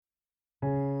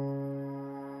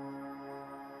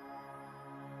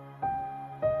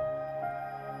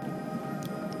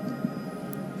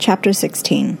Chapter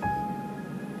 16.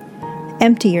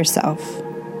 Empty yourself.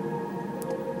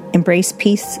 Embrace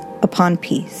peace upon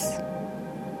peace.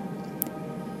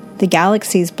 The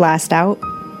galaxies blast out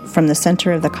from the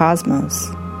center of the cosmos.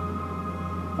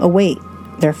 Await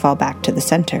their fall back to the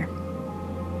center.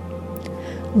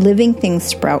 Living things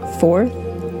sprout forth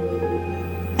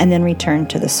and then return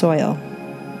to the soil.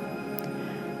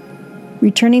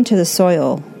 Returning to the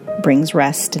soil brings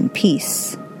rest and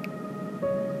peace.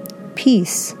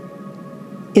 Peace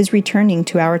is returning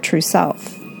to our true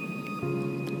self.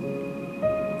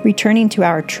 Returning to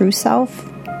our true self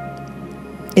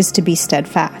is to be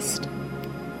steadfast.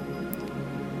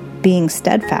 Being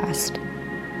steadfast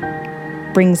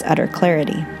brings utter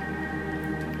clarity.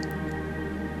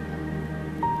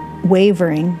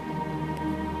 Wavering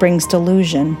brings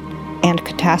delusion and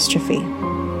catastrophe.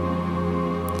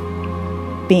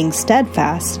 Being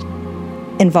steadfast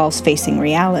involves facing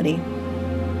reality.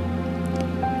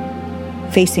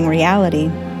 Facing reality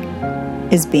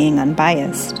is being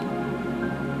unbiased.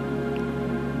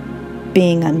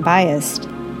 Being unbiased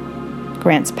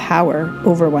grants power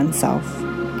over oneself.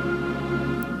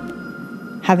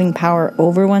 Having power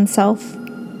over oneself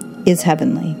is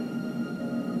heavenly.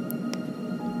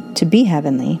 To be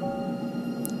heavenly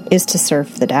is to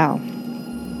serve the Tao.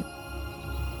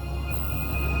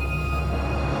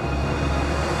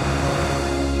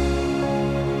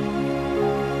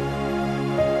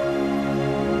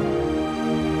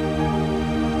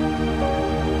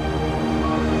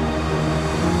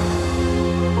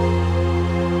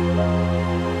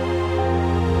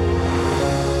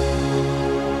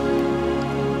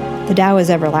 The Tao is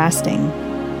everlasting.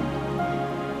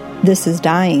 This is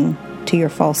dying to your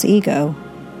false ego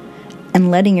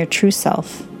and letting your true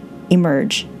self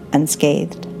emerge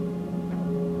unscathed.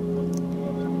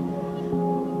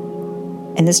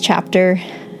 In this chapter,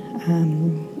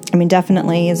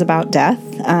 definitely is about death.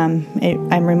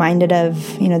 I'm reminded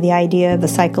of, the idea of the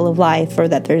cycle of life, or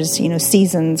that there's,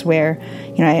 seasons where,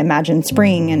 I imagine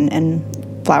spring and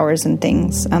flowers and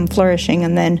things flourishing,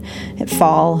 and then at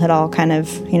fall it all kind of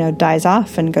dies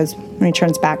off and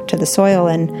returns back to the soil.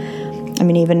 And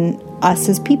even us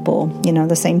as people,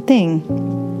 the same thing.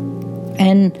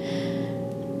 And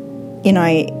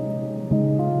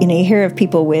you hear of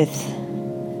people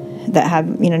that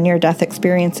have near-death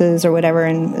experiences or whatever,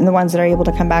 and the ones that are able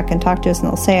to come back and talk to us, and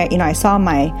they'll say, I saw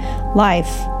my life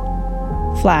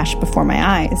flash before my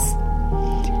eyes.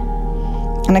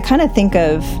 And I kind of think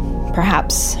of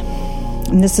perhaps,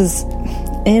 and this is,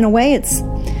 in a way, it's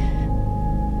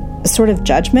a sort of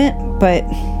judgment, but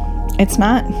it's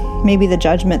not maybe the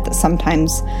judgment that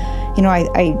sometimes,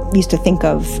 I used to think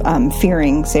of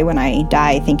fearing, say, when I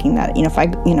die, thinking that,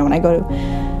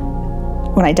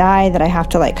 when I die, that I have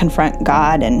to confront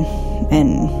God and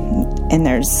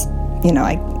there's,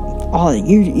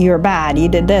 you're bad, you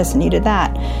did this and you did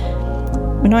that.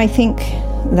 I think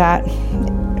that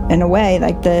in a way,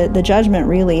 the judgment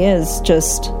really is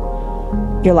just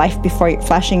your life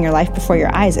flashing your life before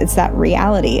your eyes. It's that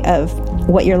reality of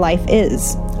what your life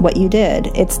is, what you did.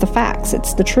 It's the facts.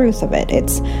 It's the truth of it.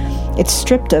 It's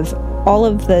stripped of all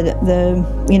of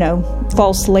the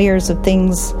false layers of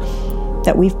things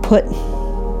that we've put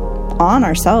on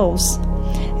ourselves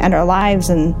and our lives,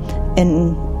 and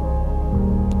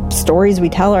stories we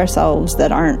tell ourselves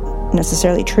that aren't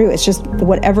necessarily true. It's just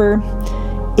whatever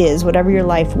your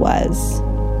life was,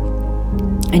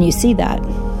 and you see that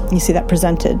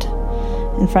presented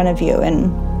in front of you.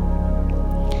 And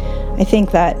I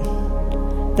think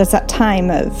that's that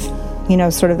time of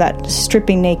sort of that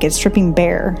stripping naked, stripping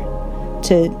bare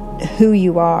to who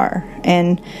you are,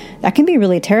 and that can be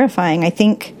really terrifying. I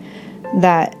think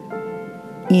that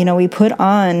we put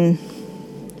on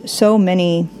so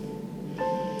many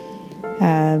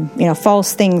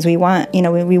false things. We want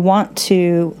we want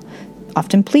to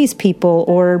often please people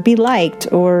or be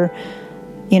liked, or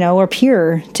or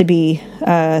appear to be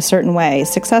a certain way,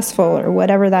 successful or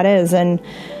whatever that is, and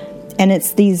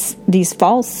it's these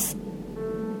false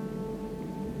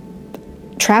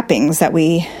trappings that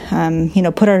we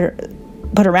put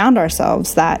around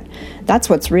ourselves, that's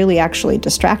what's really actually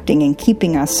distracting and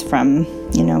keeping us from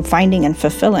finding and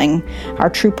fulfilling our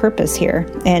true purpose here,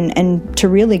 and to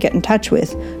really get in touch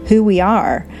with who we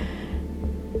are.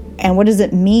 And what does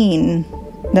it mean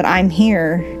that I'm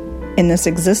here in this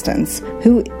existence?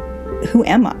 Who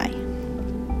am I?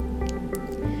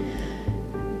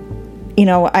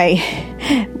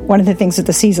 One of the things with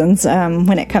the seasons,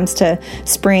 when it comes to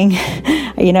spring,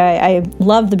 I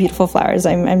love the beautiful flowers.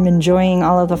 I'm enjoying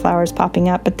all of the flowers popping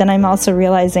up, but then I'm also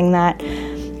realizing that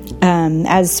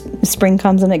as spring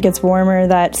comes and it gets warmer,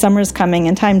 that summer's coming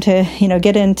and time to,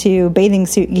 get into bathing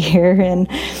suit gear. And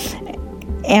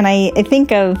I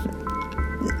think of,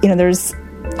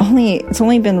 it's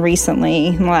only been recently,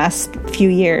 in the last few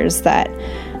years, that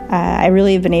I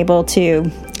really have been able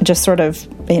to just sort of,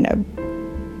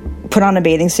 put on a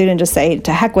bathing suit and just say,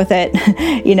 to heck with it.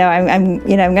 I'm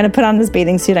going to put on this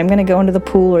bathing suit. I'm going to go into the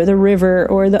pool or the river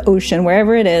or the ocean,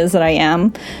 wherever it is that I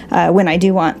am, when I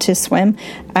do want to swim.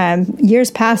 Years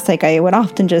past, I would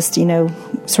often just,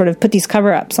 sort of put these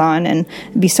cover-ups on and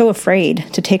be so afraid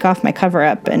to take off my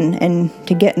cover-up and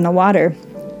to get in the water.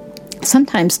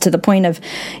 Sometimes to the point of,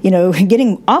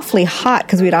 getting awfully hot,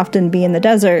 because we'd often be in the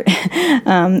desert.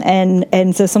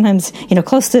 And so sometimes,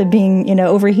 close to being,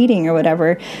 overheating or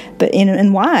whatever. But,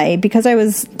 and why? Because I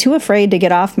was too afraid to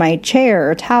get off my chair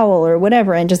or towel or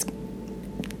whatever and just,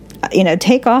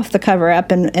 take off the cover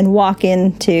up and walk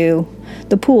into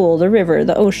the pool, the river,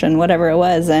 the ocean, whatever it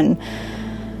was. And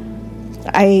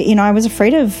I was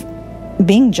afraid of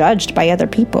being judged by other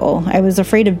people. I was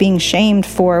afraid of being shamed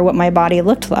for what my body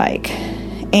looked like.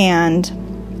 And,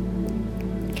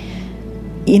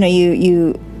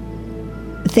 you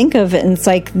think of it and it's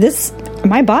like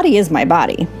my body is my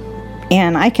body.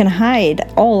 And I can hide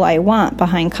all I want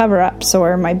behind cover-ups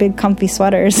or my big comfy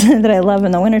sweaters that I love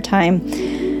in the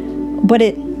wintertime. But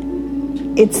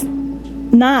it's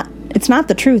not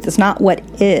the truth. It's not what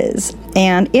is.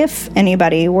 And if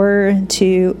anybody were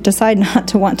to decide not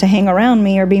to want to hang around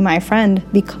me or be my friend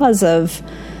because of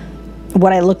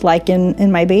what I look like in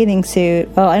my bathing suit,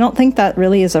 well, I don't think that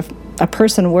really is a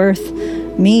person worth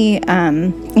me,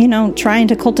 trying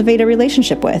to cultivate a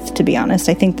relationship with, to be honest.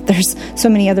 I think that there's so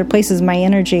many other places my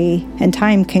energy and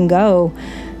time can go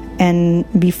and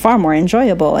be far more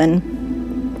enjoyable.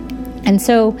 And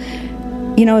so,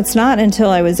 it's not until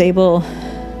I was able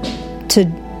to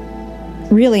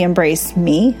really embrace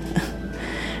me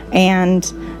and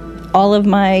all of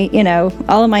my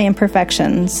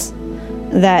imperfections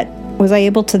that was I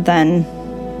able to then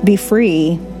be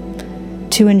free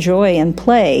to enjoy and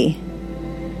play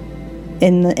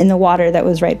in the water that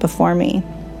was right before me.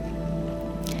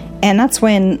 And that's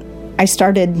when I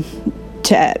started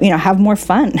to, have more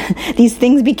fun. These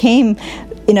things became,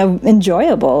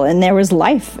 enjoyable, and there was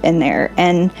life in there.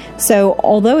 And so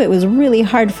although it was really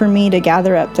hard for me to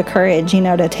gather up the courage,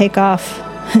 to take off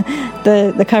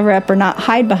the cover up or not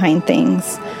hide behind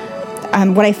things,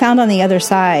 what I found on the other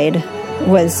side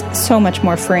was so much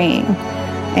more freeing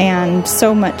and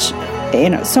so much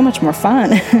more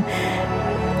fun.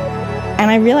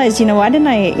 And I realized, why didn't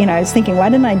I was thinking, why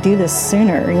didn't I do this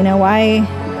sooner?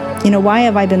 Why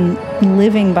have I been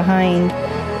living behind,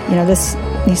 this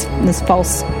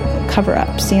false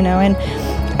cover-ups,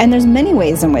 and there's many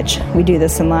ways in which we do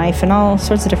this in life in all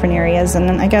sorts of different areas.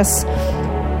 And I guess,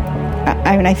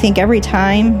 I think every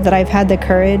time that I've had the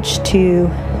courage to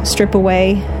strip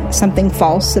away something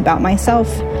false about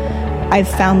myself, I've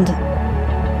found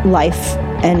life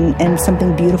and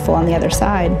something beautiful on the other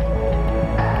side.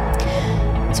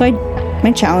 So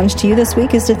my challenge to you this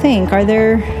week is to think,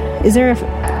 is there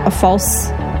a false,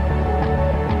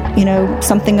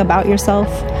 something about yourself,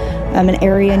 an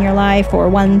area in your life or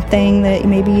one thing that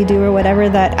maybe you do or whatever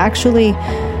that actually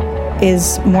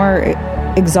is more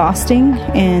exhausting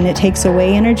and it takes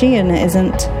away energy and it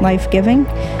isn't life-giving?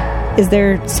 Is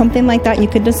there something like that you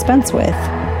could dispense with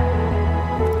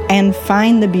and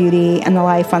find the beauty and the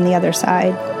life on the other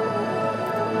side?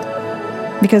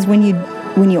 Because when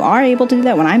you are able to do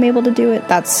that, when I'm able to do it,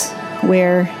 that's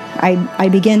where I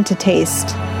begin to taste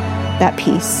that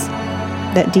peace,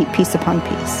 that deep peace upon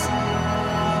peace.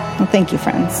 Well, thank you,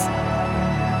 friends.